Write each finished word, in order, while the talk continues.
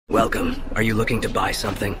Welcome. Are you looking to buy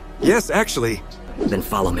something? Yes, actually. Then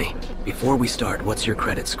follow me. Before we start, what's your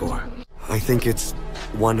credit score? I think it's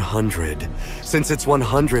 100. Since it's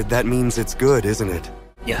 100, that means it's good, isn't it?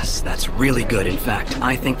 Yes, that's really good. In fact,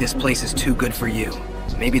 I think this place is too good for you.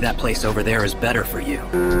 Maybe that place over there is better for you.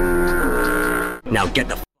 Now get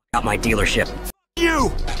the f*** out my dealership.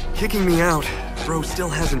 You! Kicking me out. Bro still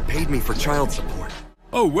hasn't paid me for child support.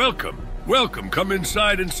 Oh, welcome. Welcome. Come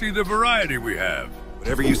inside and see the variety we have.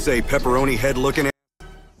 Whatever you say, pepperoni head looking at.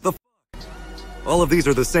 The f***? All of these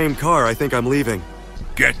are the same car. I think I'm leaving.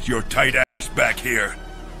 Get your tight ass back here.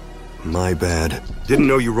 My bad. Didn't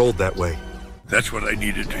know you rolled that way. That's what I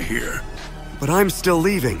needed to hear. But I'm still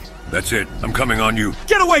leaving. That's it. I'm coming on you.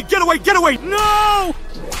 Get away! Get away! Get away! No!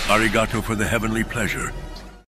 Arigato for the heavenly pleasure.